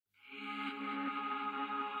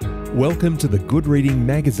Welcome to the Good Reading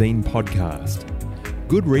Magazine podcast.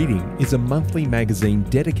 Good Reading is a monthly magazine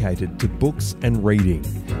dedicated to books and reading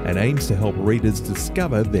and aims to help readers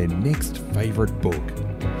discover their next favourite book.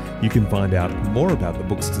 You can find out more about the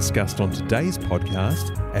books discussed on today's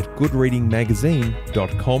podcast at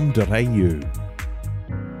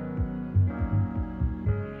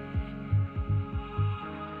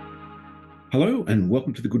goodreadingmagazine.com.au. Hello and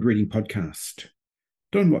welcome to the Good Reading Podcast.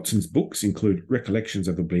 Don Watson's books include Recollections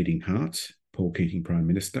of a Bleeding Heart, Paul Keating Prime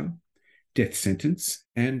Minister, Death Sentence,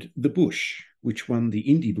 and The Bush, which won the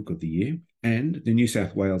Indie Book of the Year and the New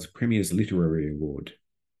South Wales Premier's Literary Award.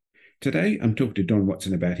 Today I'm talking to Don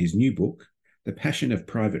Watson about his new book, The Passion of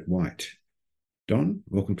Private White. Don,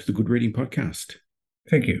 welcome to the Good Reading Podcast.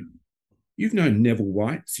 Thank you. You've known Neville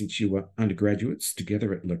White since you were undergraduates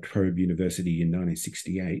together at La Trobe University in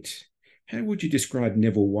 1968. How would you describe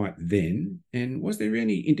Neville White then, and was there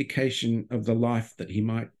any indication of the life that he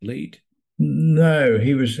might lead? No,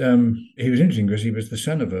 he was interesting because he was the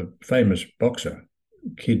son of a famous boxer,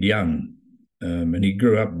 Kid Young, and he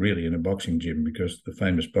grew up really in a boxing gym because the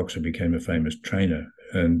famous boxer became a famous trainer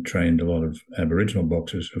and trained a lot of Aboriginal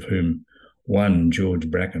boxers, of whom one, George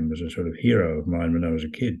Bracken, was a sort of hero of mine when I was a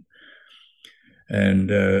kid. And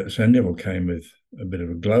so Neville came with a bit of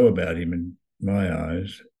a glow about him in my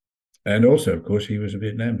eyes. And also, of course, he was a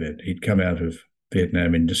Vietnam vet. He'd come out of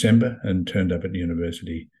Vietnam in December and turned up at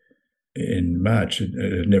university in March. It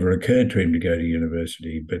had never occurred to him to go to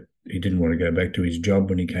university, but he didn't want to go back to his job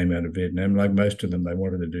when he came out of Vietnam. Like most of them, they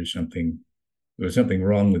wanted to do something. There was something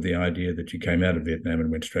wrong with the idea that you came out of Vietnam and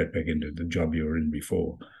went straight back into the job you were in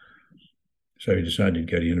before. So he decided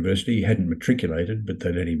to go to university. He hadn't matriculated, but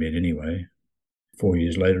they let him in anyway. 4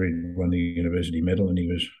 years later, he won the university medal and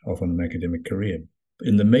he was off on an academic career.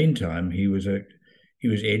 In the meantime, he was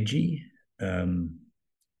edgy. I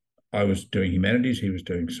was doing humanities, he was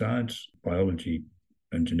doing science, biology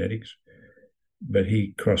and genetics, but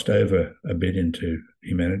he crossed over a bit into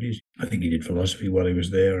humanities. I think he did philosophy while he was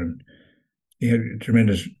there, and he had a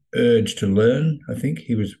tremendous urge to learn. I think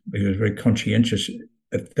he was very conscientious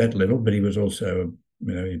at that level, but he was also,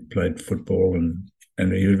 he played football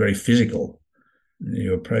and he was very physical.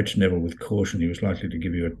 You approached Neville with caution. He was likely to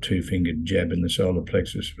give you a two-fingered jab in the solar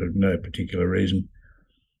plexus for no particular reason.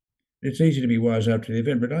 It's easy to be wise up to the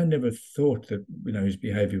event, but I never thought that his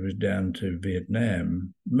behaviour was down to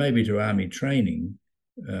Vietnam, maybe to army training,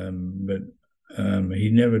 but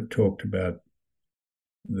he never talked about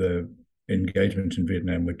the engagements in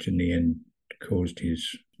Vietnam, which in the end caused his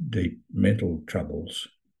deep mental troubles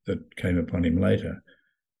that came upon him later,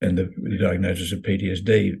 and the diagnosis of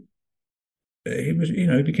PTSD. He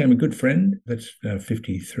became a good friend. That's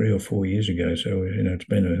 53 or 4 years ago. So, it's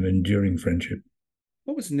been an enduring friendship.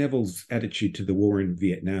 What was Neville's attitude to the war in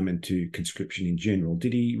Vietnam and to conscription in general?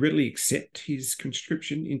 Did he readily accept his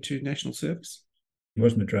conscription into national service? He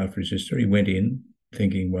wasn't a draft resister. He went in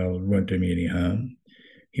thinking, well, it won't do me any harm.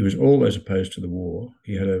 He was always opposed to the war.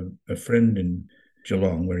 He had a friend in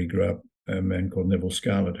Geelong where he grew up, a man called Neville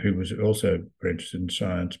Scarlett, who was also registered in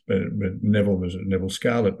science, but Neville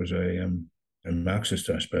Scarlett was a Marxist,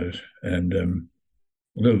 I suppose, and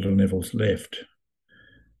little Neville's left.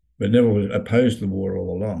 But Neville was opposed to the war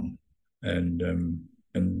all along, and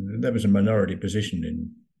that was a minority position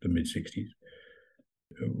in the mid-60s.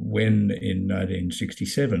 When in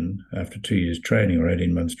 1967, after 2 years training or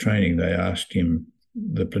 18 months training, they asked him,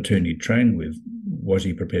 the platoon he trained with, was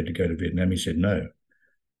he prepared to go to Vietnam? He said no,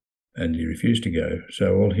 and he refused to go.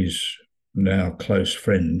 So all his now close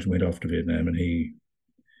friends went off to Vietnam, and he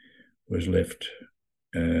was left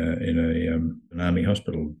in an army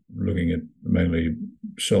hospital looking at mainly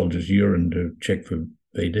soldiers' urine to check for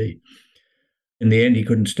VD. In the end, he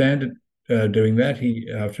couldn't stand it doing that.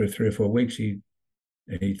 After 3 or 4 weeks, he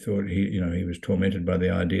thought he was tormented by the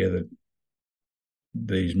idea that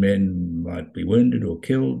these men might be wounded or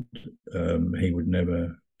killed. He would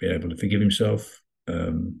never be able to forgive himself.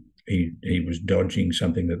 He was dodging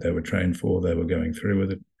something that they were trained for. They were going through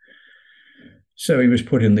with it. So he was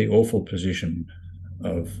put in the awful position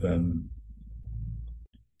of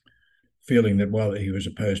feeling that while he was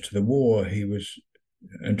opposed to the war,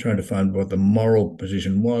 and trying to find what the moral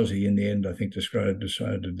position was. He, in the end, I think,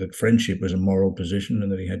 decided that friendship was a moral position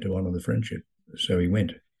and that he had to honour the friendship. So he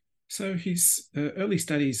went. So his early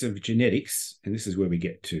studies of genetics, and this is where we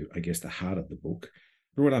get to, I guess, the heart of the book,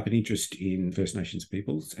 brought up an interest in First Nations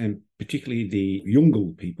peoples, and particularly the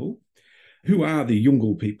Yolngu people. Who are the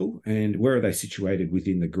Yolngu people and where are they situated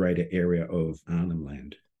within the greater area of Arnhem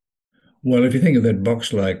Land? Well, if you think of that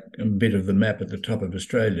box-like bit of the map at the top of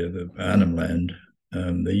Australia, the Arnhem Land,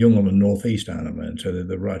 the Yolngu and Northeast Arnhem Land, so they're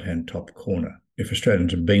the right-hand top corner. if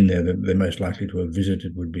Australians have been there, they're most likely to have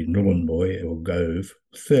visited would be Nhulunbuy or Gove.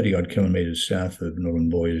 30-odd kilometres south of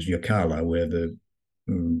Nhulunbuy is Yirrkala, where the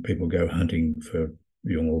people go hunting for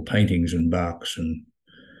Yolngu paintings and barks and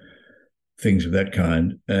things of that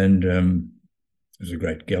kind. And there's a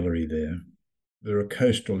great gallery there. There are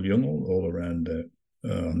coastal Yolngu all around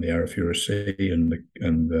on the Arafura Sea and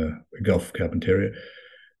the Gulf of Carpentaria.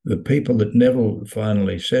 The people that Neville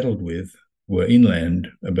finally settled with were inland,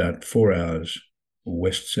 about 4 hours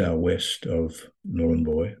west-southwest of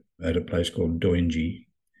Nhulunbuy, at a place called Doinji,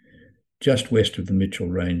 just west of the Mitchell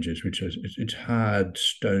Ranges, which is it's hard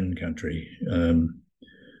stone country.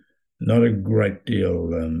 Not a great deal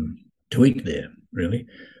to eat there, really.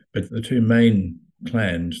 But the two main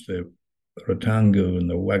clans, the Ratangu and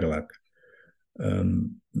the Wagalak,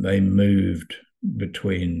 they moved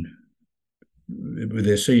with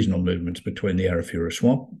their seasonal movements between the Arafura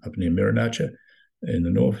Swamp up near Mirandacha in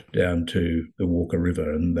the north down to the Walker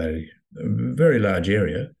River, and a very large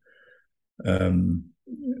area.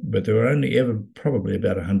 But there were only ever probably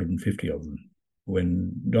about 150 of them.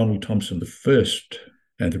 When Donald Thompson, the first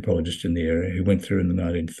anthropologist in the area, who went through in the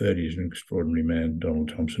 1930s, an extraordinary man, Donald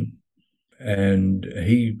Thompson, and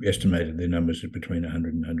he estimated their numbers at between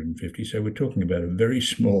 100 and 150. So we're talking about a very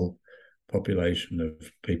small population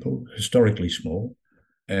of people, historically small.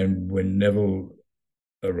 And when Neville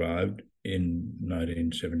arrived in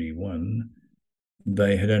 1971,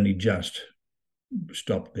 they had only just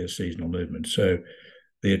stopped their seasonal movement. So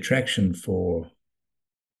the attraction for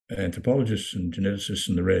anthropologists and geneticists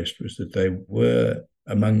and the rest was that they were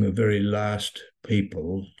among the very last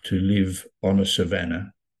people to live on a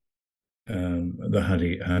savanna,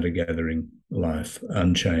 the hunter-gathering life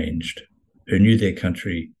unchanged, who knew their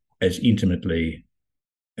country as intimately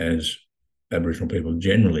as Aboriginal people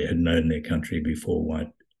generally had known their country before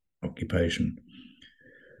white occupation.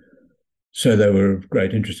 So they were of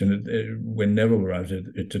great interest in it. When Neville arrived,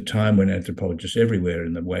 it's a time when anthropologists everywhere,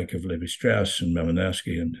 in the wake of Levi-Strauss and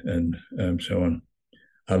Malinowski and so on,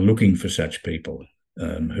 are looking for such people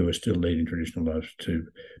who are still leading traditional lives too.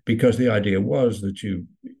 Because the idea was that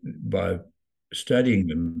by studying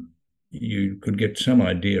them, you could get some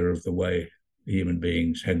idea of the way human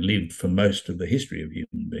beings had lived for most of the history of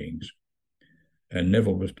human beings. And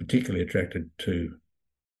Neville was particularly attracted to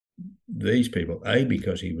these people, A,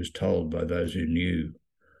 because he was told by those who knew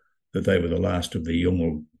that they were the last of the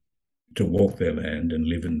Yolngu to walk their land and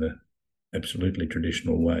live in the absolutely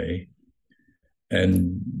traditional way,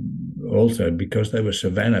 and also because they were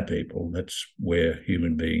savanna people. That's where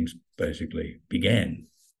human beings basically began.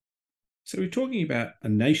 So we're talking about a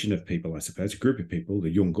nation of people, I suppose, a group of people,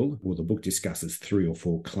 the Yolngu. Well, the book discusses 3 or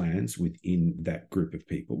 4 clans within that group of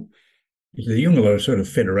people. The Yolngu are a sort of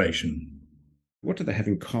federation. What do they have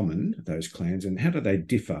in common, those clans, and how do they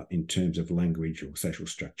differ in terms of language or social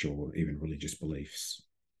structure or even religious beliefs?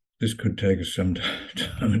 This could take us some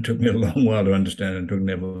time. It took me a long while to understand. It took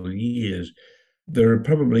Neville years. There are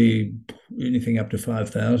probably anything up to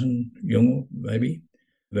 5,000 Yolngu, maybe.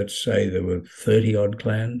 Let's say there were 30-odd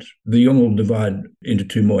clans. The Yolngu divide into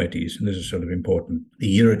 2 moieties, and this is sort of important: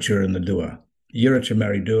 the Yirritja and the Dua. Yirritja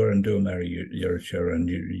marry Dua, and Dua marry Yirritja, and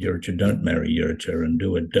Yirritja don't marry Yirritja, and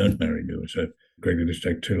Dua don't marry Dua. So, Gregory, this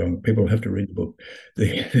takes too long. People have to read the book.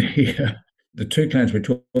 The 2 clans we're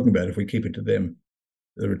talking about, if we keep it to them,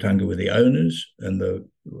 the Ratangu were the owners, and the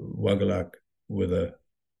Wagalak were the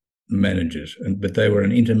managers. But they were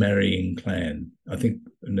an intermarrying clan. I think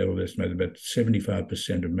Neville estimated about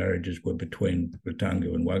 75% of marriages were between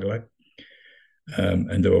Ratangu and Wagalak.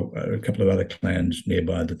 And there were a couple of other clans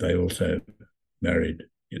nearby that they also married.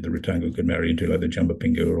 The Ratangu could marry into, like the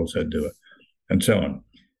Jumbapingu or also Dua, and so on.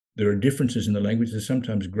 There are differences in the language. There's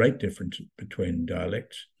sometimes great difference between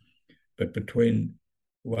dialects, but between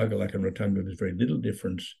Wagalak and Ratangu, there's very little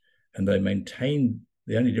difference, and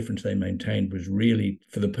the only difference they maintained was really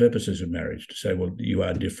for the purposes of marriage, to say, well, you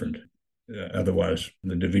are different. Otherwise,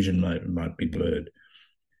 the division might be blurred.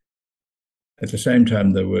 At the same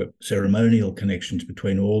time, there were ceremonial connections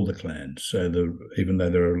between all the clans. So even though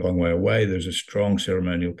they're a long way away, there's a strong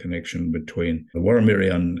ceremonial connection between the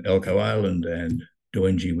Warramiri on Elcho Island and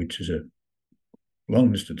Doinji, which is a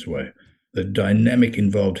long distance away. The dynamic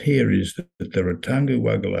involved here is that the Ratangu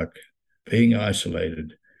Wagalak, being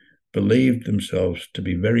isolated, believed themselves to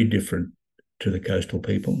be very different to the coastal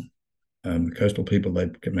people. The coastal people,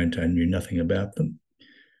 they maintained, knew nothing about them.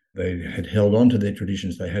 They had held on to their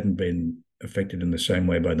traditions. They hadn't been affected in the same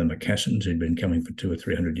way by the Macassans, who'd been coming for 200 or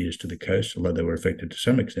 300 years to the coast, although they were affected to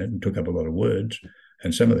some extent and took up a lot of words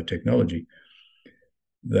and some of the technology.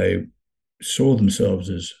 They saw themselves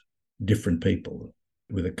as different people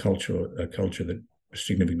with a culture that was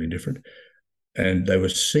significantly different. And they were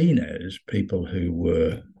seen as people who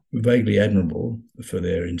were vaguely admirable for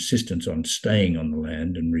their insistence on staying on the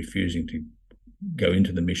land and refusing to go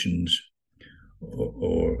into the missions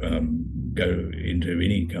or go into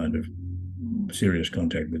any kind of serious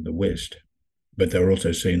contact with the West. But they were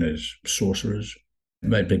also seen as sorcerers. It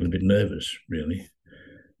made people a bit nervous, really.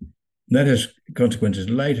 That has consequences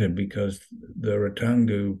later because the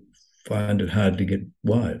Ratangu find it hard to get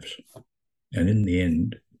wives. And in the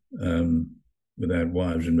end, without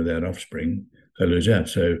wives and without offspring, they lose out.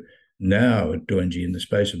 So now at Doinji, in the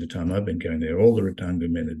space of the time I've been going there, all the Ratangu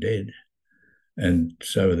men are dead, and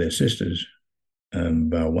so are their sisters,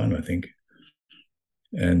 bar one, I think.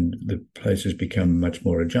 And the place has become much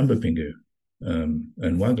more a Jumbapingu and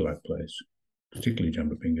Wangalak place, particularly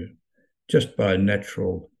Jumbapingu, just by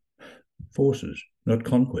natural forces, not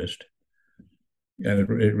conquest. And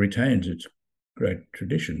it retains its great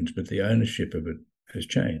traditions, but the ownership of it has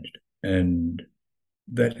changed. And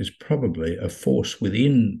that is probably a force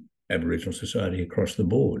within Aboriginal society across the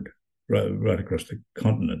board, right across the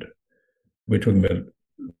continent. We're talking about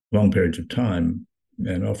long periods of time,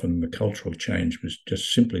 and often the cultural change was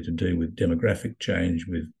just simply to do with demographic change,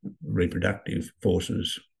 with reproductive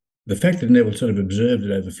forces. The fact that Neville sort of observed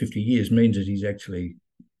it over 50 years means that he's actually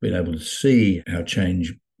been able to see how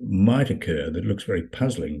change might occur that looks very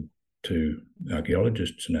puzzling to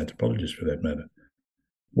archaeologists and anthropologists, for that matter.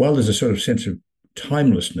 While there's a sort of sense of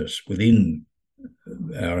timelessness within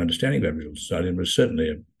our understanding of Aboriginal society, and was certainly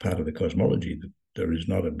a part of the cosmology that there is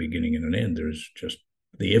not a beginning and an end, there is just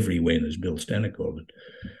the everywhen, as Bill Stanner called it.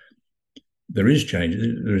 There is change,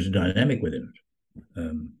 there is a dynamic within it,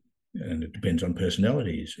 and it depends on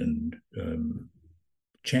personalities and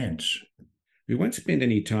chance. We won't spend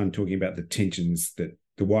any time talking about the tensions that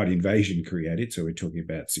the white invasion created. So we're talking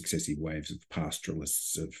about successive waves of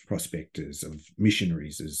pastoralists, of prospectors, of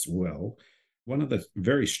missionaries as well. One of the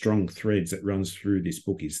very strong threads that runs through this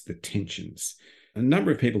book is the tensions. A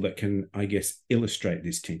number of people that can, I guess, illustrate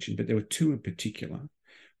this tension, but there were two in particular.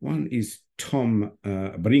 One is Tom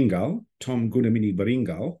Baringal, Tom Gudamini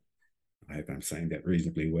Baringal. I hope I'm saying that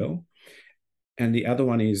reasonably well. And the other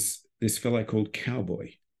one is this fellow called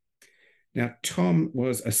Cowboy. Now, Tom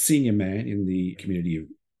was a senior man in the community of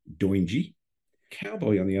Doinji.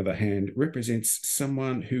 Cowboy, on the other hand, represents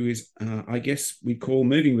someone who is, I guess we'd call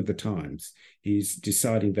moving with the times. He's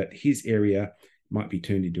deciding that his area might be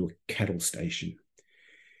turned into a cattle station.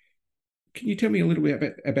 Can you tell me a little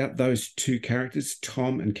bit about those two characters,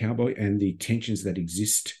 Tom and Cowboy, and the tensions that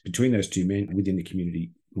exist between those two men within the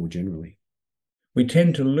community more generally? We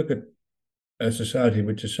tend to look at a society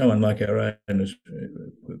which is so unlike our own, and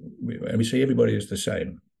we see everybody as the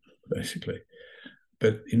same, basically.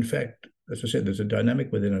 But in fact, as I said, there's a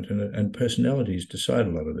dynamic within it, and personalities decide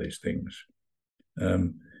a lot of these things.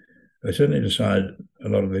 They certainly decide a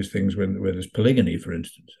lot of these things where there's polygamy, for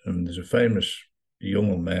instance. There's a famous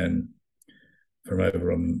Yolngu man from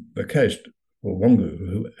over on the coast, or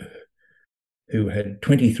Wongu, who had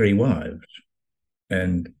 23 wives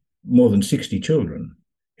and more than 60 children.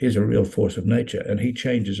 He's a real force of nature, and he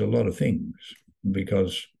changes a lot of things,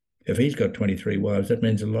 because if he's got 23 wives, that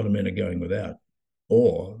means a lot of men are going without,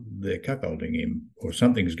 or they're cuckolding him, or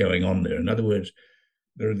something's going on there. In other words,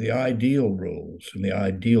 there are the ideal rules and the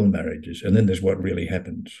ideal marriages, and then there's what really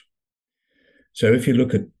happens. So if you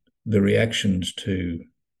look at the reactions to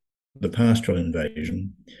the pastoral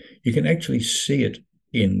invasion, you can actually see it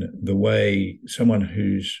in the way someone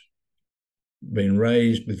who's been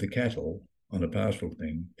raised with the cattle on a pastoral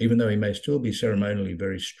thing, even though he may still be ceremonially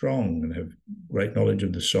very strong and have great knowledge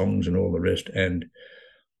of the songs and all the rest, and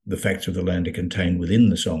the facts of the land are contained within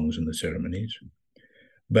the songs and the ceremonies,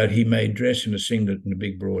 but he may dress in a singlet and a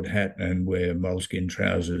big broad hat and wear moleskin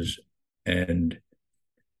trousers and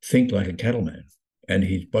think like a cattleman. And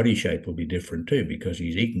his body shape will be different too, because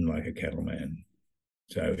he's eaten like a cattleman.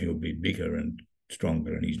 So he'll be bigger and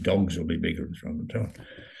stronger, and his dogs will be bigger and stronger and so on.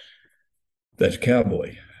 That's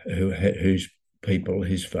Cowboy, whose people,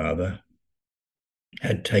 his father,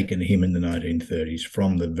 had taken him in the 1930s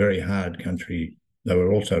from the very hard country. They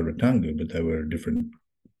were also Ratangu, but they were a different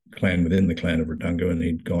clan within the clan of Ratangu, and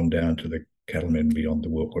he'd gone down to the cattlemen beyond the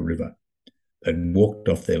Walker River. They'd walked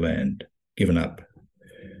off their land, given up,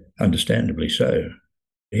 understandably so.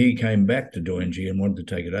 He came back to Doinji and wanted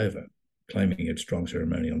to take it over, claiming he had strong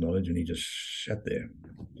ceremonial knowledge, and he just sat there.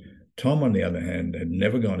 Tom, on the other hand, had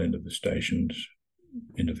never gone into the stations,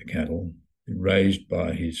 into the cattle, raised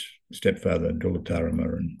by his stepfather,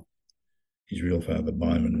 Dulatarama, and his real father,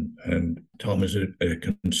 Byman. And Tom is a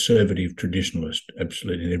conservative traditionalist,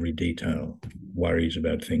 absolutely in every detail, worries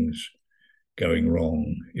about things going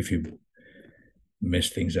wrong. If you mess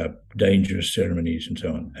things up, dangerous ceremonies and so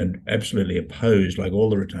on, and absolutely opposed, like all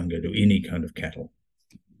the Ratunga, to any kind of cattle.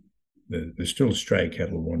 There's still stray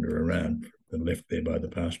cattle wander around and left there by the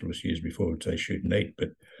pastoralists years before, which they shoot and eat. But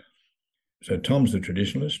so Tom's the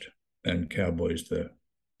traditionalist and Cowboy's the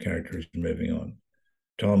character is moving on.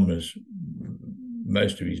 Tom has,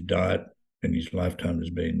 most of his diet in his lifetime has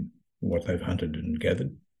been what they've hunted and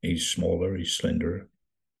gathered. He's smaller, he's slenderer,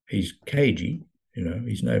 he's cagey,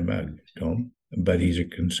 he's no mug, Tom, but he's a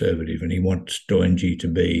conservative and he wants Doinji to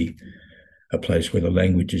be a place where the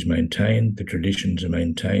language is maintained, the traditions are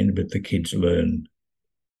maintained, but the kids learn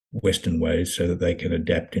Western ways so that they can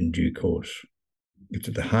adapt in due course. It's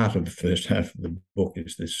at the heart of the first half of the book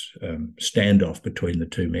is this standoff between the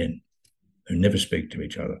two men who never speak to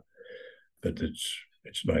each other. But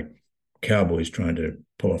it's like Cowboy's trying to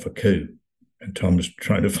pull off a coup and Tom's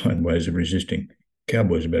trying to find ways of resisting.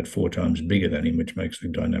 Cowboy's about 4 times bigger than him, which makes the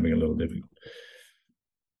dynamic a little difficult.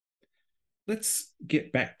 Let's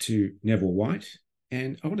get back to Neville White.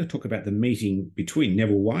 And I want to talk about the meeting between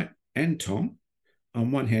Neville White and Tom.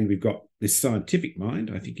 On one hand, we've got this scientific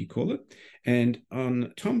mind, I think you call it. And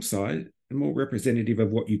on Tom's side, a more representative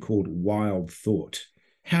of what you called wild thought.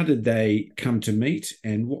 How did they come to meet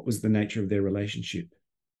and what was the nature of their relationship?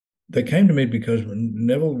 They came to meet because when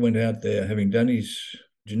Neville went out there, having done his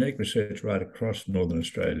genetic research right across Northern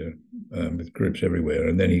Australia with groups everywhere,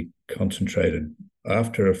 and then he concentrated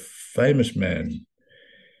after a famous man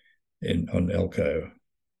on Elcho,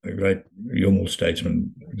 a great Yolngu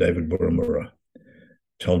statesman, David Burramura,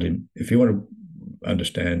 told him, if you want to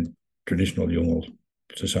understand traditional Yolngu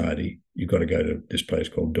society, you've got to go to this place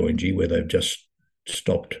called Doinji, where they've just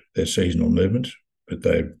stopped their seasonal movements, but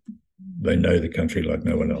they know the country like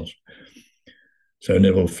no one else. So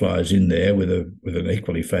Neville flies in there with an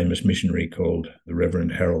equally famous missionary called the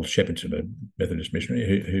Reverend Harold Shepherdson, a Methodist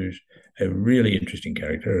missionary, who's a really interesting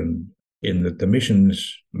character, and in that the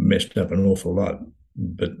missions messed up an awful lot,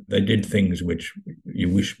 but they did things which you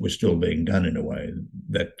wish were still being done in a way.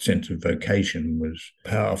 That sense of vocation was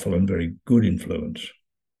powerful and very good influence.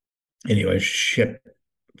 Anyway, Shep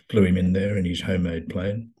flew him in there in his homemade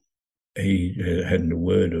plane. He hadn't a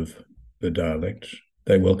word of the dialects.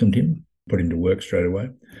 They welcomed him, put him to work straight away,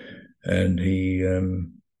 and he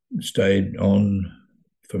stayed on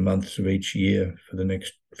for months of each year for the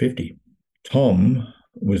next 50. Tom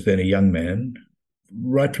was then a young man.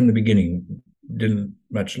 Right from the beginning, didn't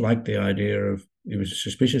much like the idea of, he was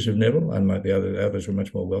suspicious of Neville, unlike the others were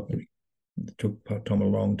much more welcoming. It took Tom a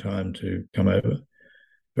long time to come over,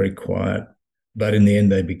 very quiet, but in the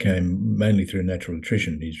end they became, mainly through natural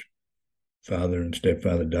attrition. His father and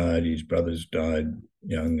stepfather died, his brothers died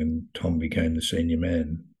young, and Tom became the senior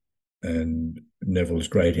man. And Neville's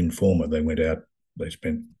great informer. They went out, they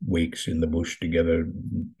spent weeks in the bush together,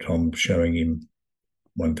 Tom showing him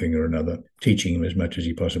one thing or another, teaching him as much as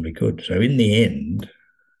he possibly could. So in the end,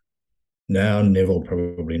 now Neville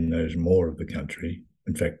probably knows more of the country,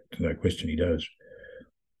 in fact, no question he does,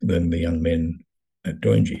 than the young men at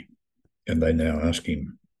Doinji. And they now ask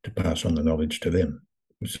him to pass on the knowledge to them.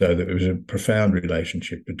 So that it was a profound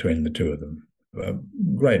relationship between the two of them. A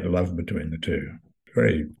great love between the two.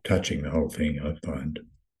 Very touching, the whole thing, I find.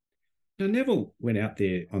 Now, Neville went out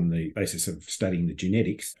there on the basis of studying the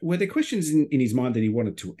genetics. Were there questions in his mind that he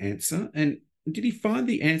wanted to answer? And did he find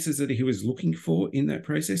the answers that he was looking for in that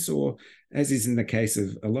process? Or, as is in the case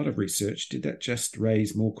of a lot of research, did that just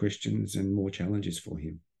raise more questions and more challenges for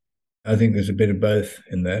him? I think there's a bit of both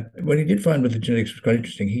in that. What he did find with the genetics was quite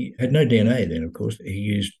interesting. He had no DNA then, of course. He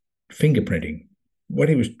used fingerprinting. What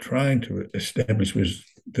he was trying to establish was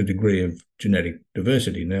the degree of genetic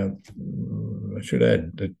diversity. Now, I should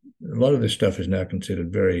add that a lot of this stuff is now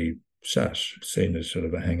considered very sus, seen as sort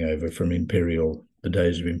of a hangover from the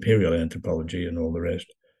days of imperial anthropology and all the rest.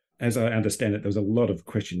 As I understand it, there was a lot of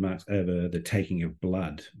question marks over the taking of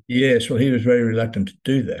blood. Yes, well, he was very reluctant to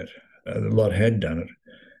do that. A lot had done it.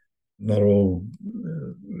 Not all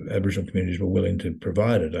Aboriginal communities were willing to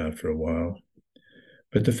provide it after a while.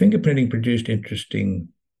 But the fingerprinting produced interesting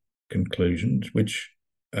conclusions, which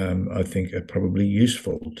I think are probably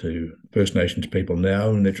useful to First Nations people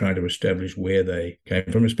now when they're trying to establish where they came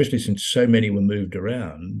from, especially since so many were moved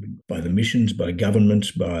around by the missions, by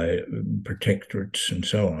governments, by protectorates and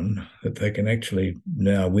so on, that they can actually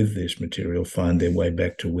now with this material find their way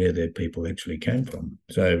back to where their people actually came from.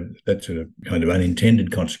 So that's a kind of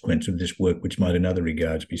unintended consequence of this work, which might in other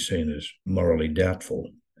regards be seen as morally doubtful.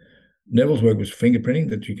 Neville's work was fingerprinting,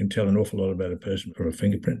 that you can tell an awful lot about a person from a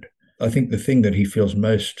fingerprint. I think the thing that he feels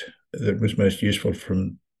that was most useful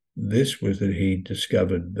from this was that he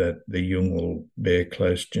discovered that the Yolngu bear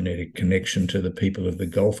close genetic connection to the people of the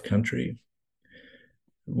Gulf country.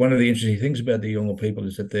 One of the interesting things about the Yolngu people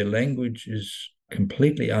is that their language is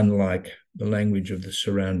completely unlike the language of the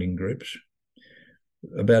surrounding groups.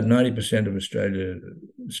 About 90% of Australia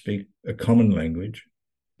speak a common language,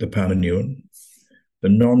 the Parmaniuan. The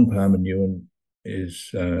non-Parmaniuan is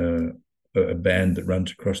a band that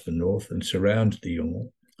runs across the north and surrounds the Yolngu.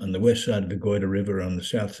 On the west side of the Goyder River, on the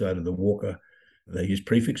south side of the Walker, they use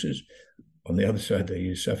prefixes. On the other side, they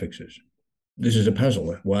use suffixes. This is a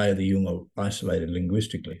puzzle. Why are the Yolngu isolated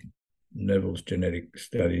linguistically? Neville's genetic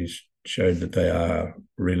studies showed that they are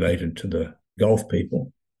related to the Gulf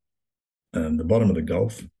people, the bottom of the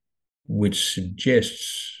Gulf, which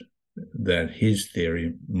suggests that his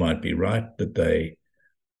theory might be right, that they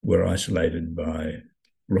were isolated by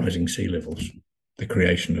rising sea levels, the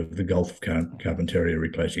creation of the Gulf of Carpentaria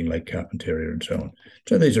replacing Lake Carpentaria and so on.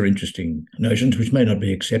 So these are interesting notions which may not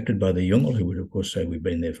be accepted by the Yolngu, who would of course say we've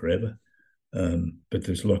been there forever. But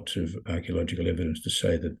there's lots of archaeological evidence to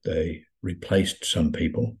say that they replaced some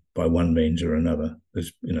people by one means or another.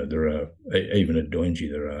 There are, even at Doinji,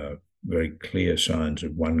 there are very clear signs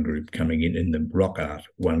of one group coming in the rock art,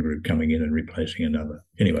 one group coming in and replacing another.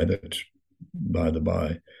 Anyway, that's by the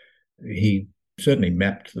by. He certainly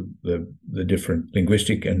mapped the different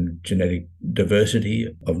linguistic and genetic diversity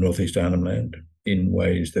of Northeast Arnhem Land in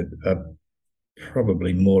ways that are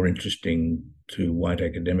probably more interesting to white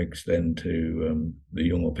academics than to the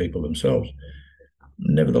Yolngu people themselves.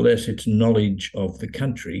 Nevertheless, it's knowledge of the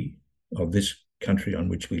country, of this country on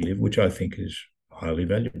which we live, which I think is highly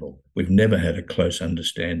valuable. We've never had a close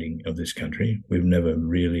understanding of this country. We've never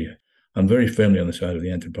really, I'm very firmly on the side of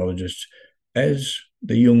the anthropologists, as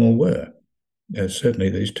the Yolngu were, as certainly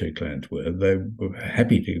these two clans were. They were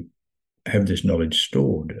happy to have this knowledge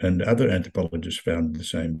stored, and other anthropologists found the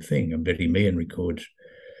same thing. And Betty Meehan records,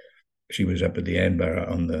 she was up at the Anbara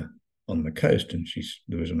on the coast, and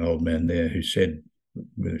there was an old man there who said,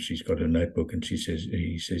 she's got a notebook, and he says,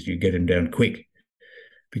 you get him down quick,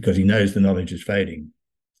 because he knows the knowledge is fading.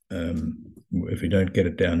 If we don't get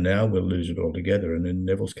it down now, we'll lose it altogether. And in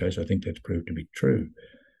Neville's case, I think that's proved to be true.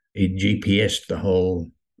 He GPS'd the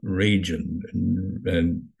whole region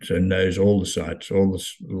and so knows all the sites, all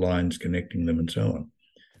the lines connecting them and so on.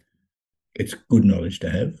 It's good knowledge to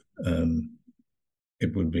have.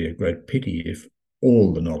 It would be a great pity if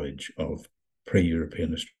all the knowledge of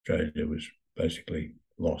pre-European Australia was basically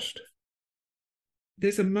lost.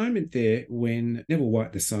 There's a moment there when Neville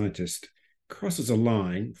White, the scientist, crosses a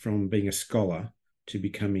line from being a scholar to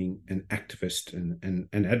becoming an activist and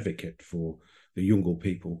an advocate for the Yolngu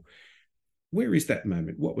people. Where is that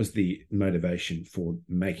moment? What was the motivation for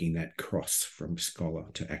making that cross from scholar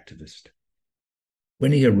to activist?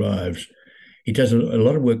 When he arrives, he does a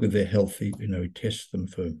lot of work with their health. He tests them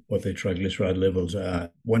for what their triglyceride levels are.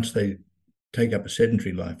 Once they take up a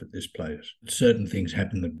sedentary life at this place, certain things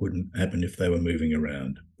happen that wouldn't happen if they were moving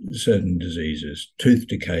around. Certain diseases, tooth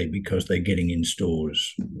decay because they're getting in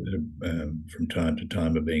stores from time to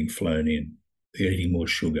time are being flown in. They're eating more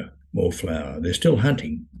sugar, more flour. They're still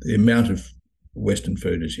hunting. The amount of Western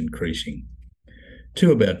food is increasing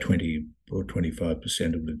to about 20 or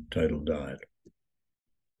 25% of the total diet.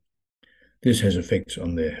 This has effects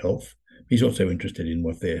on their health. He's also interested in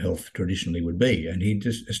what their health traditionally would be, and he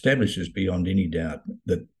just establishes beyond any doubt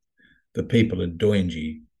that the people at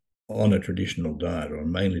Doinji on a traditional diet, or a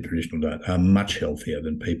mainly traditional diet, are much healthier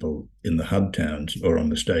than people in the hub towns or on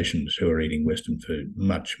the stations who are eating Western food,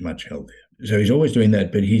 much, much healthier. So he's always doing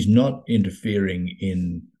that, but he's not interfering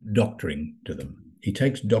in doctoring to them. He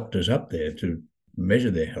takes doctors up there to measure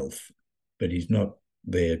their health, but he's not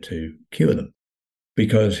there to cure them.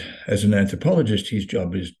 Because as an anthropologist, his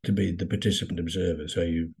job is to be the participant observer. So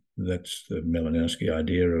that's the Malinowski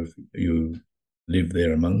idea of you live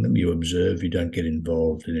there among them, you observe, you don't get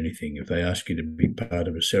involved in anything. If they ask you to be part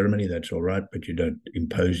of a ceremony, that's all right, but you don't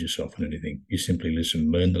impose yourself on anything. You simply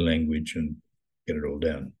listen, learn the language, and get it all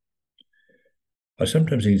down. I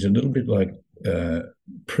sometimes think it's a little bit like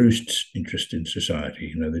Proust's interest in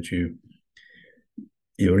society, that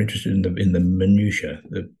you're interested in the minutiae,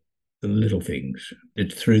 the little things.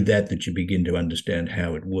 It's through that you begin to understand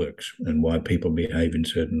how it works and why people behave in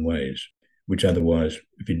certain ways, which otherwise,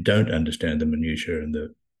 if you don't understand the minutiae and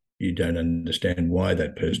you don't understand why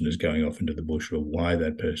that person is going off into the bush or why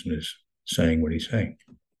that person is saying what he's saying.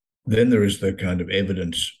 Then there is the kind of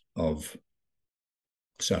evidence of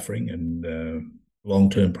suffering and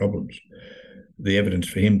long-term problems. The evidence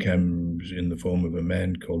for him comes in the form of a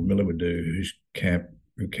man called Milawadu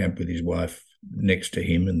who camped with his wife next to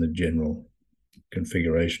him in the general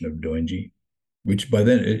configuration of Doinji, which by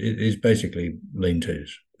then it is basically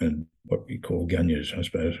lean-tos and what we call gunyas, I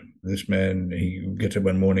suppose. This man, he gets up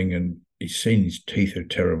one morning and he's seen his teeth are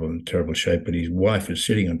terrible, in terrible shape, but his wife is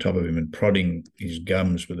sitting on top of him and prodding his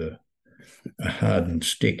gums with a hardened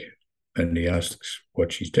stick. And he asks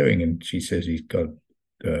what she's doing, and she says he's got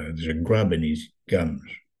there's a grub in his gums.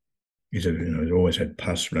 He said, he's always had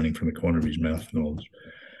pus running from the corner of his mouth and all this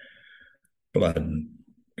blood and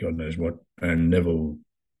God knows what. And Neville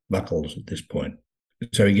buckles at this point.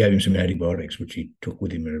 So he gave him some antibiotics, which he took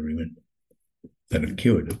with him wherever he went. And it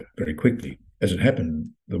cured it very quickly. As it happened,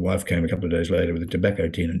 the wife came a couple of days later with a tobacco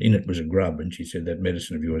tin, and in it was a grub. And she said, that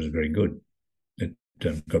medicine of yours is very good. It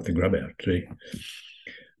got the grub out, see.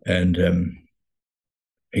 And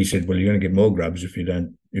he said, well, you're going to get more grubs if you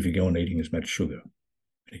go on eating as much sugar.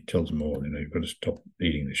 And he tells them all, you've got to stop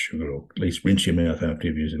eating this sugar, or at least rinse your mouth after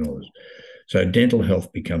you've used it and all this. So dental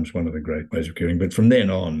health becomes one of the great ways of curing. But from then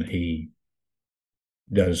on, he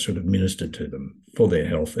does sort of minister to them for their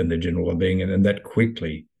health and their general well-being. And that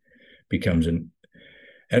quickly becomes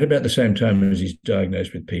at about the same time as he's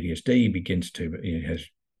diagnosed with PTSD, he has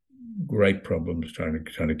great problems trying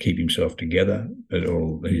to keep himself together.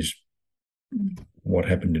 What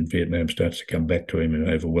happened in Vietnam starts to come back to him in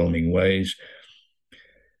overwhelming ways.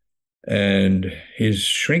 And his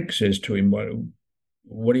shrink says to him,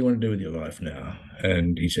 what do you want to do with your life now?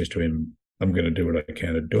 And he says to him, I'm going to do what I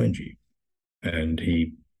can at Doingee. And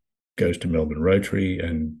he goes to Melbourne Rotary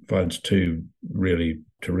and finds two really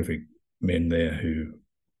terrific men there who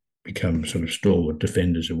become sort of stalwart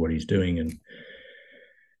defenders of what he's doing. And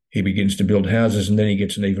he begins to build houses, and then he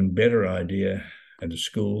gets an even better idea and a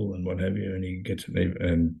school and what have you, and he gets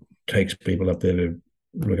and takes people up there to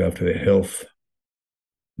look after their health.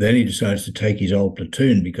 Then he decides to take his old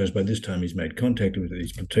platoon, because by this time he's made contact with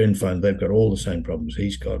his platoon, find they've got all the same problems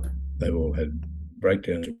he's got. They've all had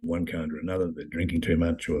breakdowns of one kind or another. They're drinking too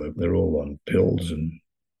much, or they're all on pills and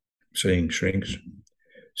seeing shrinks.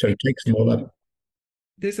 So he takes them all up.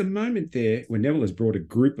 There's a moment there when Neville has brought a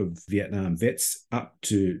group of Vietnam vets up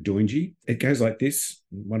to Doingee. It goes like this.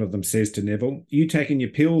 One of them says to Neville, you taking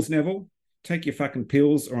your pills, Neville? Take your fucking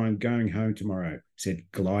pills or I'm going home tomorrow, said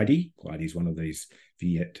Glidey. Glidey's one of these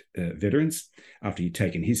Viet veterans, after he'd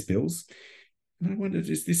taken his pills. And I wondered,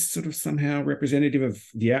 is this sort of somehow representative of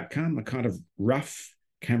the outcome, a kind of rough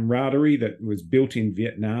camaraderie that was built in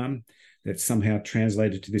Vietnam that somehow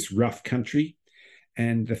translated to this rough country?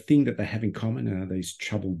 And the thing that they have in common are these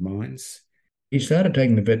troubled minds. He started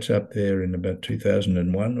taking the vets up there in about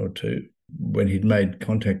 2001 or 2, when he'd made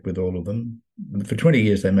contact with all of them. For 20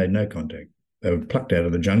 years, they made no contact. They were plucked out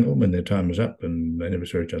of the jungle when their time was up, and they never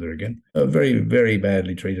saw each other again. They were very, very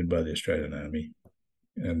badly treated by the Australian Army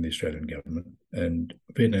and the Australian government, and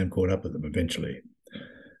Vietnam caught up with them eventually.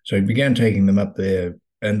 So he began taking them up there,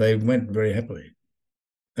 and they went very happily.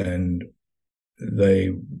 And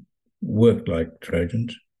they worked like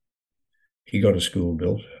Trojans. He got a school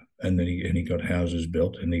built, and then he got houses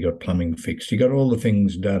built, and he got plumbing fixed. He got all the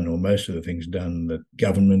things done, or most of the things done, that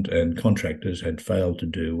government and contractors had failed to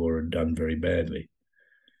do or had done very badly.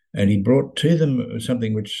 And he brought to them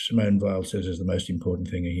something which Simone Weil says is the most important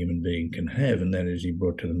thing a human being can have, and that is he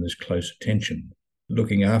brought to them this close attention,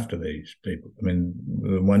 looking after these people. I mean,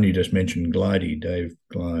 the one you just mentioned, Glidey, Dave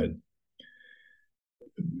Glide,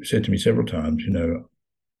 said to me several times,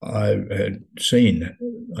 I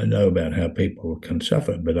know about how people can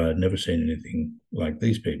suffer, but I had never seen anything like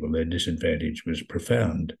these people. Their disadvantage was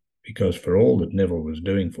profound, because for all that Neville was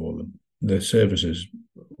doing for them, the services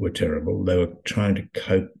were terrible. They were trying to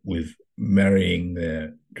cope with marrying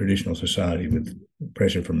their traditional society with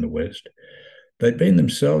pressure from the West. They'd been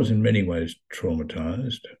themselves in many ways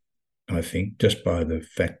traumatized, I think, just by the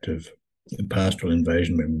fact of the pastoral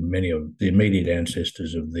invasion, when many of the immediate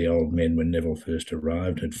ancestors of the old men when Neville first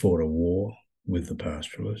arrived had fought a war with the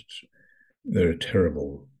pastoralists. There are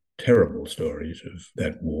terrible, terrible stories of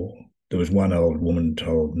that war. There was one old woman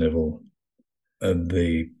told Neville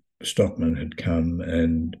the stockmen had come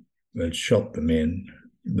and they'd shot the men.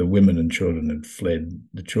 The women and children had fled.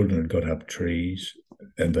 The children had got up trees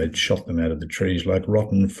and they'd shot them out of the trees like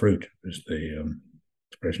rotten fruit, was the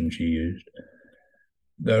expression she used.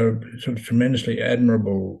 They're sort of tremendously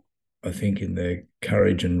admirable, I think, in their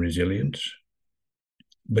courage and resilience,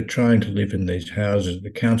 but trying to live in these houses.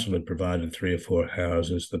 The council had provided 3 or 4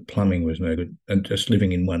 houses. The plumbing was no good, and just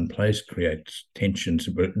living in one place creates tensions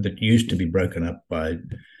that used to be broken up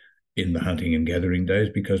in the hunting and gathering days,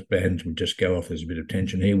 because bands would just go off. There's a bit of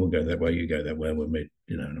tension here. We'll go that way. You go that way. We'll meet,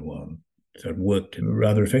 in a while. So it worked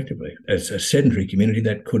rather effectively. As a sedentary community,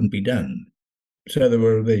 that couldn't be done. So there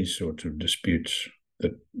were these sorts of disputes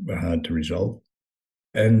that were hard to resolve.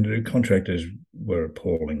 And contractors were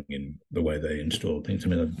appalling in the way they installed things. I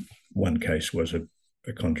mean, one case was a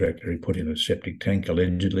a contractor. He put in a septic tank,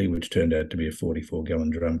 allegedly, which turned out to be a 44-gallon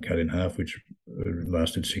drum cut in half, which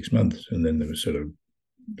lasted 6 months. And then there was sort of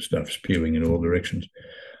stuff spewing in all directions.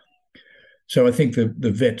 So I think the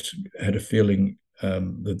vets had a feeling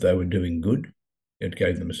that they were doing good. It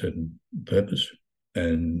gave them a certain purpose,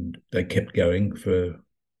 and they kept going for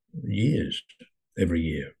years, every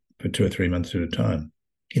year, for 2 or 3 months at a time.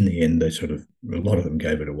 In the end, a lot of them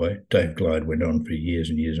gave it away. Dave Glide went on for years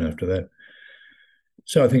and years after that.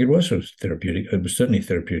 So I think it was sort of therapeutic. It was certainly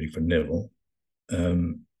therapeutic for Neville,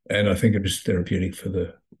 and I think it was therapeutic for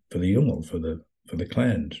the Yolngu, for the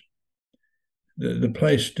clans. The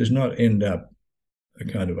place does not end up a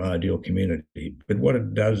kind of ideal community, but what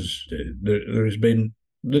it does, there has been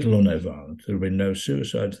little or no violence. There have been no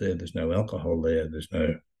suicides there. There's no alcohol there.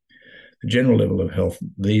 The general level of health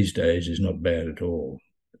these days is not bad at all.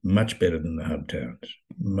 Much better than the hub towns.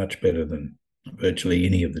 Much better than virtually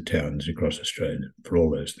any of the towns across Australia for all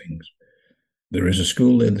those things. There is a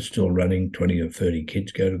school there that's still running. 20 or 30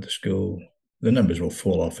 kids go to the school. The numbers will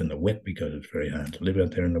fall off in the wet because it's very hard to live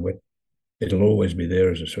out there in the wet. It'll always be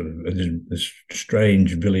there as a sort of this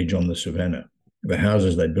strange village on the savannah. The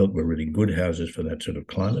houses they built were really good houses for that sort of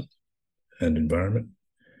climate and environment.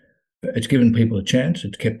 It's given people a chance.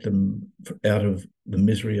 It's kept them out of the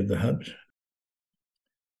misery of the hubs.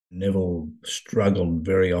 Neville struggled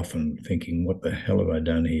very often thinking, what the hell have I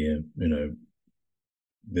done here?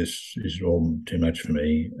 This is all too much for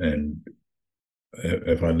me. And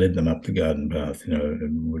if I led them up the garden path,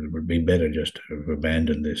 it would be better just to have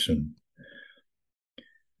abandoned this. And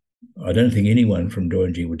I don't think anyone from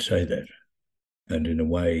Dorngie would say that. And in a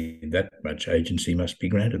way, that much agency must be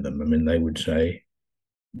granted them. I mean, they would say,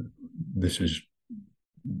 this is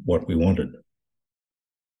what we wanted.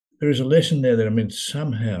 There is a lesson there that,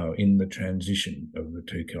 somehow in the transition of the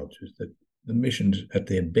two cultures, that the missions at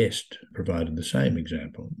their best provided the same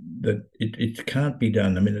example, that it can't be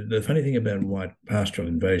done. The funny thing about white pastoral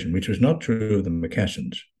invasion, which was not true of the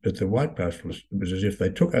Macassans, but the white pastoralists, it was as if they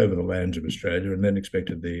took over the lands of Australia and then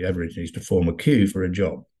expected the Aborigines to form a queue for a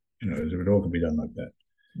job. As if it all could be done like that.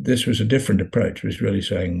 This was a different approach. It was really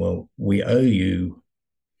saying, well, we owe you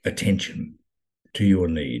attention to your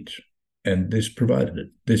needs. And this provided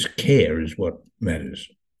it. This care is what matters.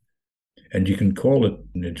 And you can call it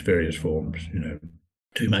in its various forms,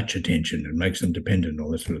 too much attention. It makes them dependent,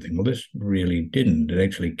 all this sort of thing. Well, this really didn't. It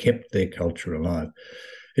actually kept their culture alive.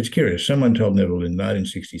 It's curious. Someone told Neville in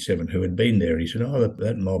 1967 who had been there, he said,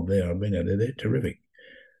 that mob there, I've been out there, they're terrific.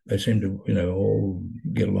 They seem to, all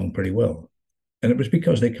get along pretty well. And it was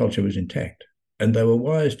because their culture was intact. And they were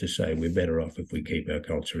wise to say we're better off if we keep our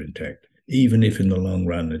culture intact, even if in the long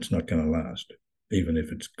run it's not going to last, even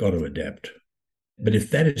if it's got to adapt. But if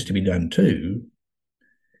that is to be done too,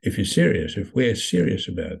 if we're serious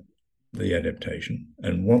about the adaptation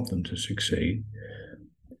and want them to succeed,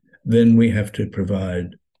 then we have to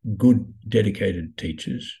provide good, dedicated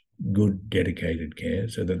teachers, good, dedicated care,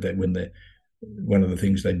 so that when one of the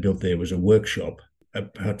things they built there was a workshop.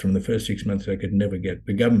 Apart from the first 6 months, they could never get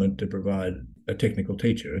the government to provide a technical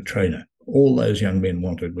teacher, a trainer. All those young men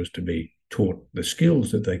wanted was to be taught the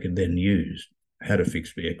skills that they could then use, how to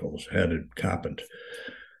fix vehicles, how to carpent,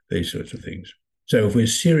 these sorts of things. So if we're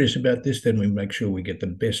serious about this, then we make sure we get the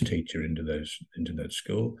best teacher into that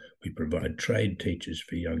school. We provide trade teachers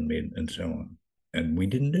for young men and so on. And we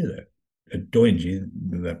didn't do that. At Dorngie,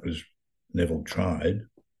 that was Neville tried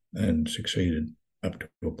and succeeded up to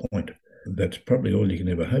a point. That's probably all you can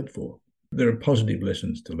ever hope for. There are positive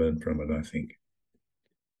lessons to learn from it, I think.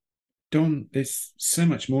 Don, there's so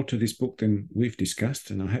much more to this book than we've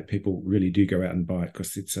discussed, and I hope people really do go out and buy it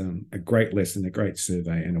because it's a great lesson, a great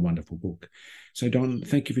survey, and a wonderful book. So, Don,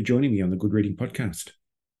 thank you for joining me on the Good Reading Podcast.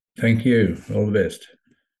 Thank you. All the best.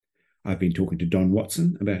 I've been talking to Don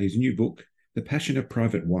Watson about his new book, The Passion of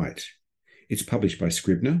Private White. It's published by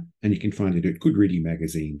Scribner, and you can find it at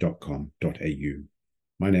goodreadingmagazine.com.au.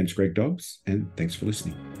 My name's Greg Dobbs, and thanks for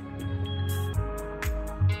listening.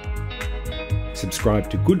 Subscribe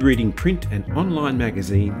to Good Reading print and online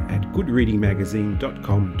magazine at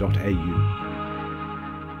goodreadingmagazine.com.au.